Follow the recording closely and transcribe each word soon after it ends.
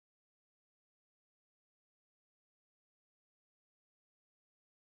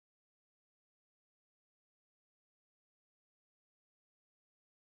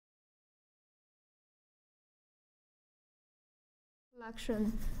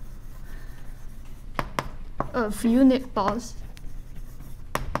Collection of unit balls.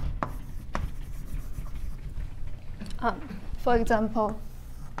 For example,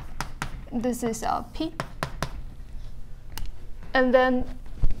 this is our P. And then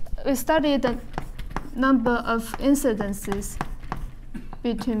we study the number of incidences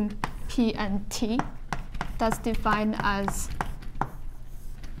between P and T. That's defined as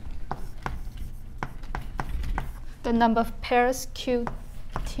the number of pairs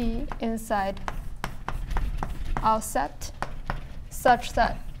QT inside our set, such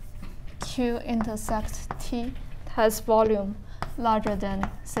that Q intersect T has volume larger than,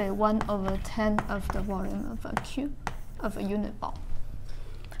 say, 1/10 of the volume of a Q, of a unit ball.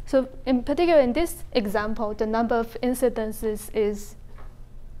 So in particular, in this example, the number of incidences is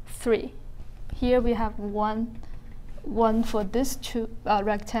 3. Here we have one for this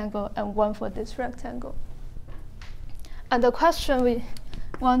rectangle and 1 for this rectangle. And the question we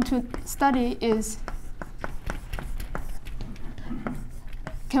want to study is,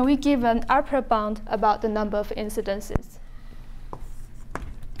 can we give an upper bound about the number of incidences?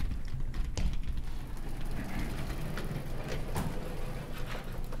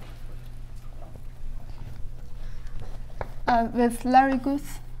 With Larry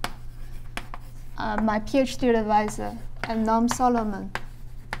Guth, my PhD advisor, and Noam Solomon,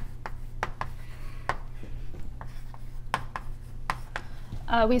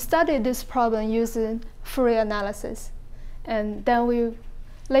 we studied this problem using Fourier analysis, and then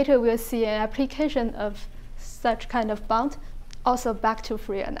later we'll see an application of such kind of bound, also back to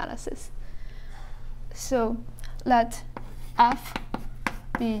Fourier analysis. So let f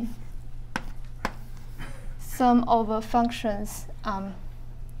be sum over functions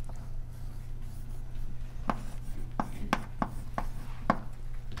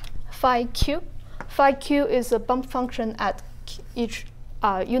phi q. Phi q is a bump function at each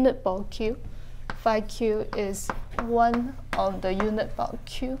unit ball Q. Phi q is 1 of the unit ball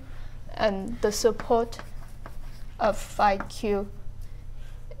Q, and the support of phi q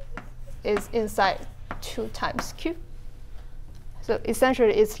is inside 2 times Q. So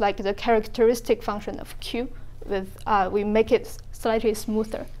essentially, it's like the characteristic function of Q. We make it slightly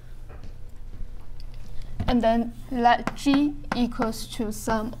smoother. And then let G equals to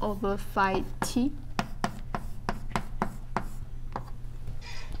sum over phi t.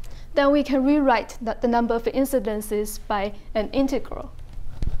 Then we can rewrite the number of incidences by an integral.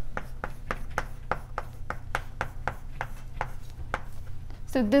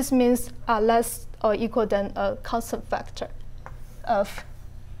 So this means less or equal than a constant factor of,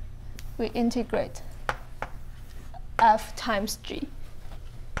 we integrate f times g.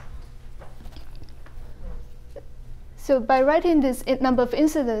 So by writing this number of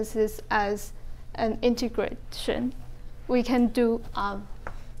incidences as an integration, we can do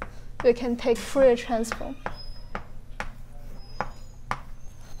we can take Fourier transform.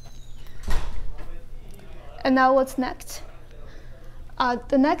 And now what's next?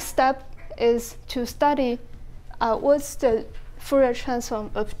 The next step is to study what's the Fourier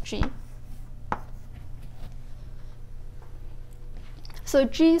transform of G. So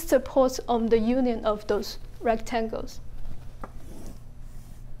G supports on the union of those rectangles.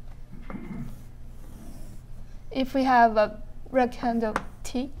 If we have a rectangle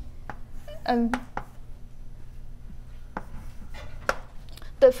T, and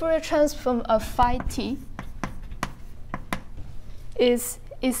the Fourier transform of phi t is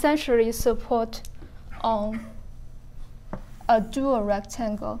essentially support on a dual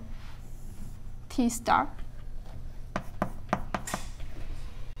rectangle T star.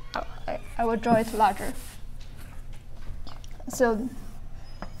 I will draw it larger. So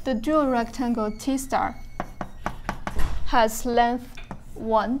the dual rectangle T star has length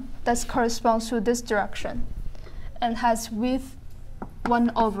 1, that corresponds to this direction, and has width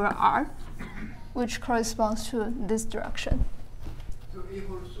 1/r, which corresponds to this direction. So here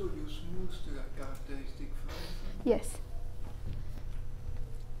also you smooth the characteristic function? Yes.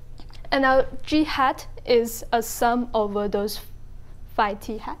 And now G hat is a sum over those phi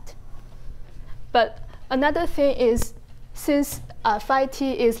t hat. But another thing is, since phi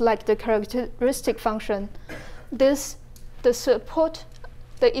t is like the characteristic function, the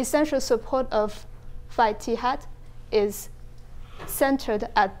essential support of phi t hat is centered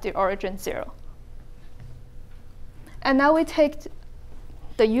at the origin 0. And now we take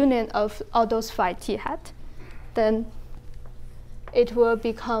the union of all those phi t hat, then it will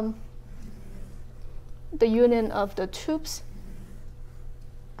become the union of the tubes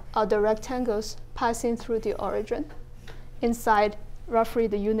of the rectangles passing through the origin inside roughly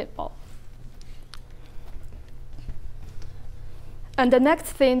the unit ball. And the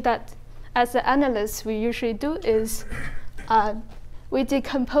next thing that, as an analyst, we usually do is we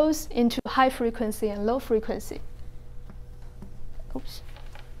decompose into high frequency and low frequency. Oops.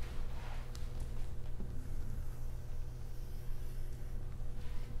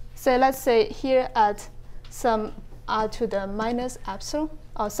 So let's say here at some r to the minus epsilon,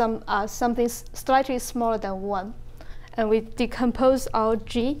 or some something slightly smaller than 1, and we decompose our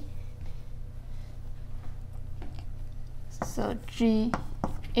G. So G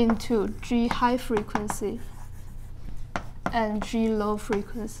into G high frequency and G low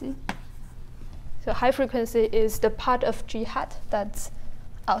frequency. So high frequency is the part of G hat that's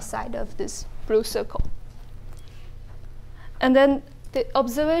outside of this blue circle. And then the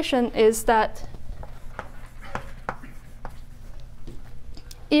observation is that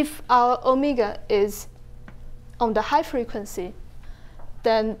if our omega is on the high frequency,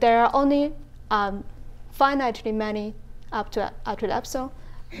 then there are only finitely many up to epsilon,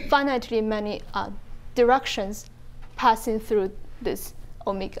 finitely many directions passing through this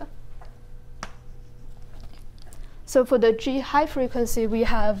omega. So for the G high frequency, we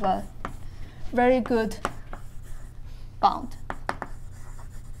have a very good bound.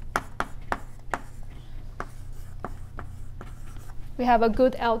 We have a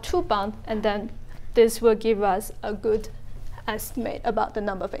good L2 bound, and then this will give us a good estimate about the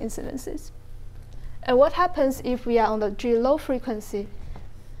number of incidences. And what happens if we are on the G low frequency?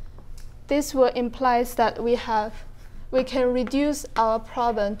 This will imply that we can reduce our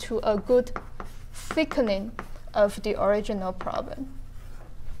problem to a good thickening of the original problem.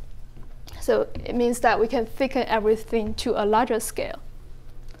 So it means that we can thicken everything to a larger scale.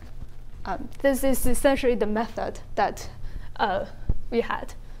 This is essentially the method that we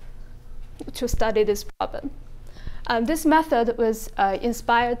had to study this problem. This method was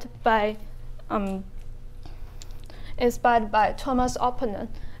inspired by Thomas Oppenheim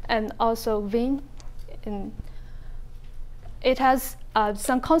and also Wang. It has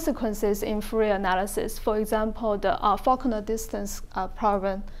some consequences in Fourier analysis. For example, the Faulkner distance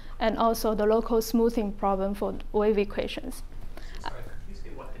problem, and also the local smoothing problem for wave equations. Sorry, could you say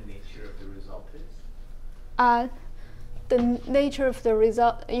what the nature of the result is? The nature of the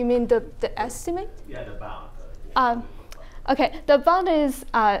result, you mean the estimate? Yeah, the bound. Okay, the bound is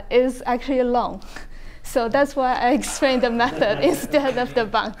actually long. So that's why I explained the method instead of the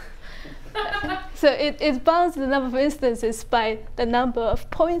bound. So it bounds the number of instances by the number of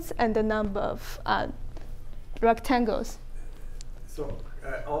points and the number of rectangles. So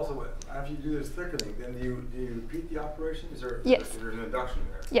also, after you do this thickening, then do you repeat the operation? Yes. There's an induction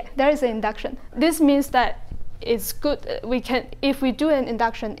there? Yeah, there is an induction. This means that it's good. If we do an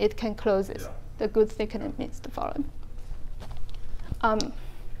induction, it can close it. Yeah. The good thickening means the following.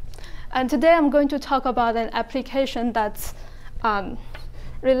 And today I'm going to talk about an application that's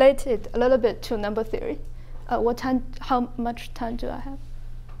related a little bit to number theory. How much time do I have?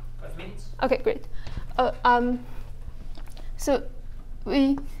 5 minutes. Okay, great. So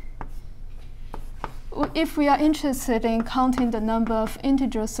if we are interested in counting the number of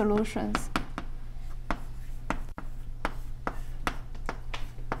integer solutions,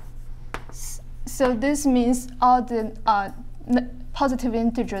 so this means all the positive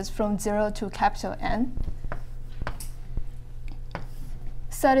integers from 0 to capital N,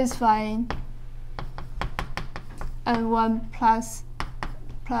 satisfying N1 plus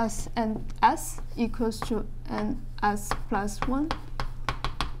Ns equals to Ns plus 1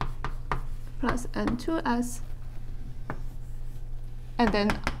 plus N2S, and then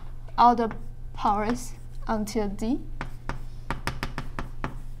all the powers until D.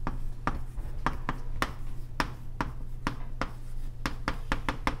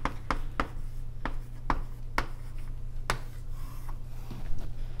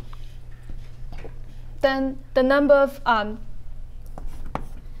 Then the number of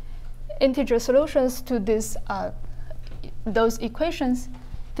integer solutions to this those equations,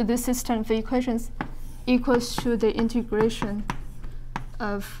 to this system of equations, equals to the integration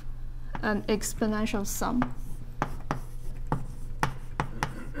of an exponential sum.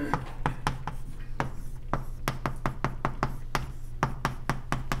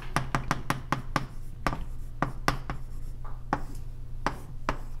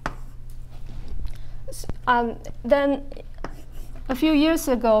 Then a few years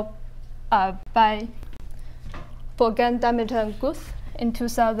ago, by Bourgain, Demeter, and Guth in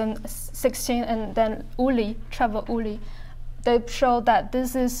 2016, and then Trevor Woolley, they showed that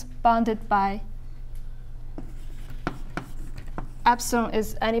this is bounded by epsilon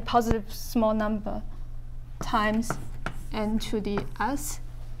is any positive small number times n to the s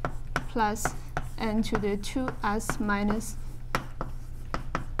plus n to the 2s minus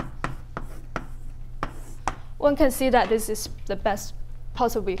one can see that this is the best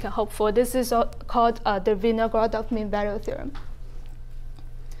possible we can hope for. This is called the Vinogradov mean value theorem.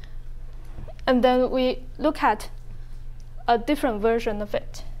 And then we look at a different version of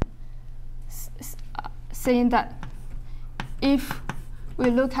it, saying that if we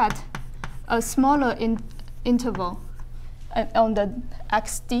look at a smaller interval on the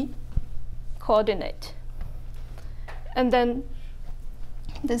xd coordinate, and then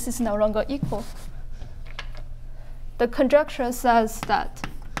this is no longer equal, the conjecture says that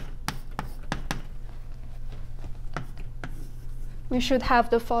we should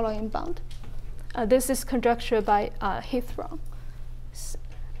have the following bound. This is conjecture by Theorem.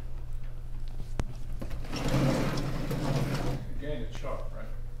 Again, it's sharp, right?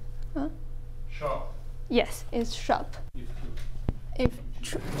 Huh? Sharp. Yes, it's sharp. If If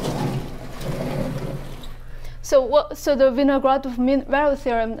true. So the Vinogradov mean value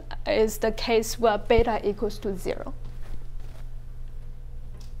theorem is the case where beta equals to 0.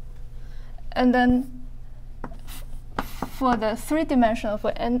 And then for the three-dimensional,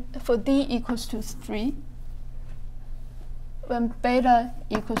 for d equals to 3, when beta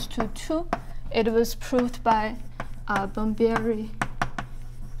equals to 2, it was proved by Bombieri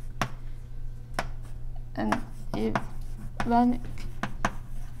and Wang.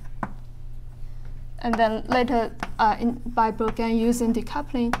 And then later, by Bourgain using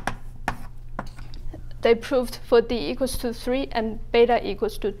decoupling, they proved for d equals to 3 and beta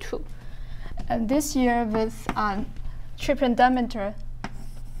equals to 2. And this year with Triplin Demeter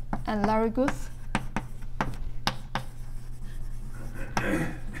and Larry Guth,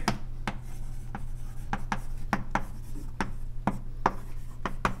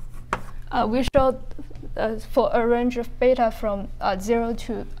 we showed for a range of beta from 0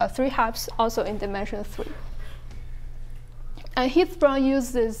 to 3 halves, also in dimension 3. And Heath-Brown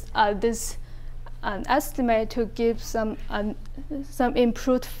uses this estimate to give some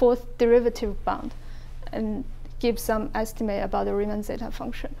improved fourth derivative bound and give some estimate about the Riemann zeta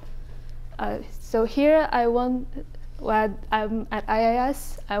function. So here I'm at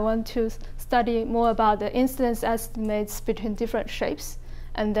IIS, I want to study more about the incidence estimates between different shapes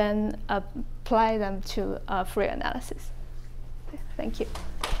and then apply them to Fourier analysis. Thank you.